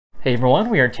Hey everyone,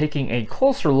 we are taking a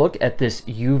closer look at this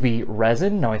UV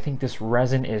resin. Now I think this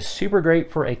resin is super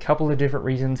great for a couple of different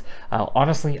reasons.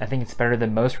 Honestly, I think it's better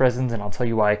than most resins, and I'll tell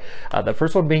you why. The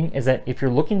first one being is that if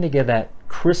you're looking to get that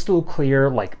crystal clear,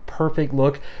 like perfect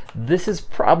look, this is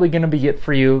probably going to be it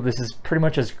for you. This is pretty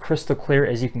much as crystal clear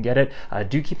as you can get it.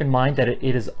 Do keep in mind that it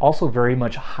is also very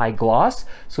much high gloss.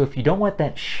 So if you don't want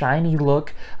that shiny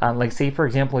look, like say for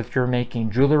example, if you're making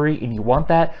jewelry and you want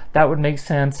that, that would make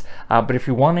sense. But if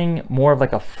you're wanting more of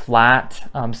like a flat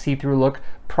see-through look,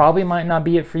 probably might not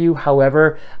be it for you.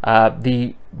 However,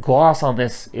 the gloss on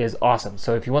this is awesome.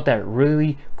 So if you want that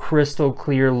really crystal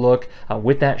clear look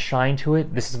with that shine to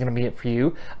it, this is going to be it for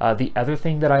you. The other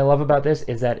thing that I love about this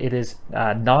is that it is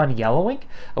non-yellowing,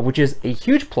 which is a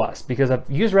huge plus because I've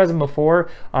used resin before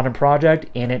on a project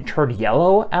and it turned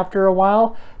yellow after a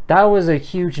while. That was a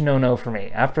huge no-no for me.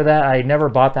 After that, I never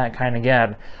bought that kind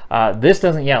again. This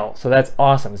doesn't yellow, so that's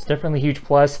awesome. It's definitely a huge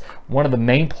plus. One of the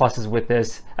main pluses with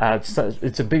this,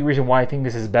 it's a big reason why I think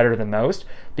this is better than most,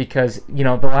 because you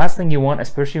know the last thing you want,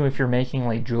 especially if you're making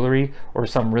like jewelry or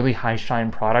some really high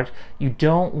shine product, you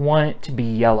don't want it to be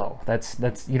yellow.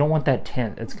 You don't want that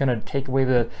tint. It's gonna take away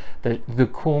the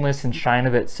coolness and shine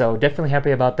of it. So definitely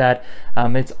happy about that.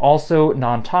 It's also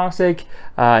non-toxic,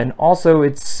 and also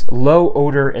it's low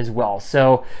odor as well.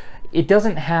 So it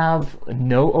doesn't have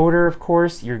no odor, of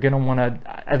course. You're gonna wanna,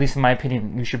 at least in my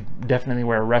opinion, you should definitely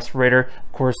wear a respirator.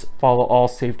 Of course, follow all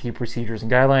safety procedures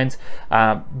and guidelines.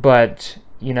 But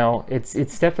you know, it's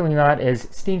definitely not as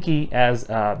stinky as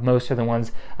most other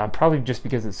ones, probably just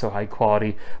because it's so high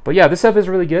quality. But yeah, this stuff is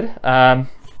really good.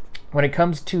 When it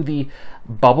comes to the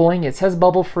bubbling, it says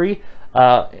bubble free.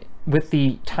 With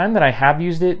the time that I have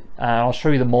used it, I'll show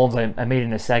you the molds I made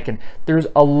in a second. There's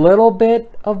a little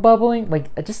bit of bubbling,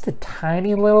 like just a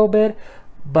tiny little bit,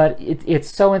 but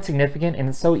it's so insignificant and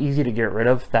it's so easy to get rid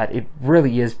of that it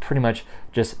really is pretty much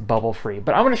just bubble free.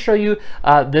 But I'm going to show you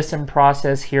this in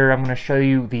process here. I'm going to show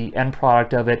you the end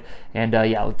product of it, and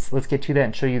yeah, let's get to that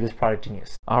and show you this product in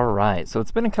use. All right, so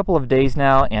it's been a couple of days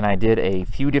now and I did a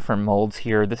few different molds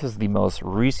here. This is the most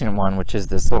recent one, which is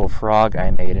this little frog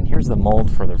I made, and here's the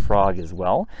mold for the frog as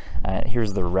well.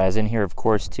 Here's the resin here, of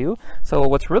course, too. So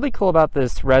what's really cool about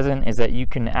this resin is that you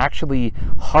can actually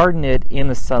harden it in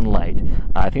the sunlight.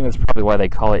 I think that's probably why they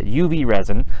call it UV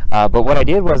resin. But what I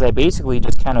did was I basically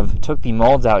just kind of took the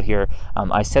molds out here.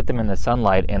 I set them in the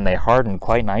sunlight and they hardened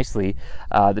quite nicely.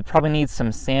 They probably need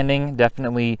some sanding,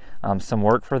 definitely some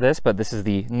work for this, but this is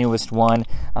the newest one.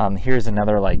 Here's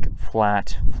another like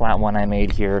flat one I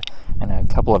made here, and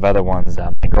a couple of other ones.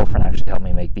 My girlfriend actually helped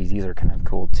me make these. These are kind of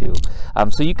cool too.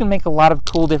 So you can make a lot of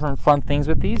cool different fun things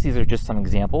with these. These are just some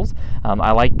examples.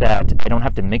 I like that I don't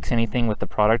have to mix anything with the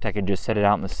product. I can just set it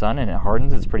out in the sun and it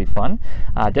hardens. It's pretty fun.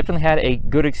 Definitely had a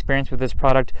good experience with this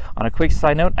product. On a quick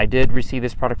side note, I did receive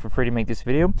this product for free to make this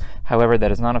video. However, that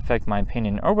does not affect my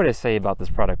opinion or what I say about this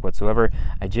product whatsoever.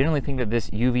 I genuinely think that this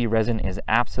UV resin is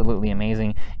absolutely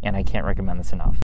amazing and I can't recommend this enough.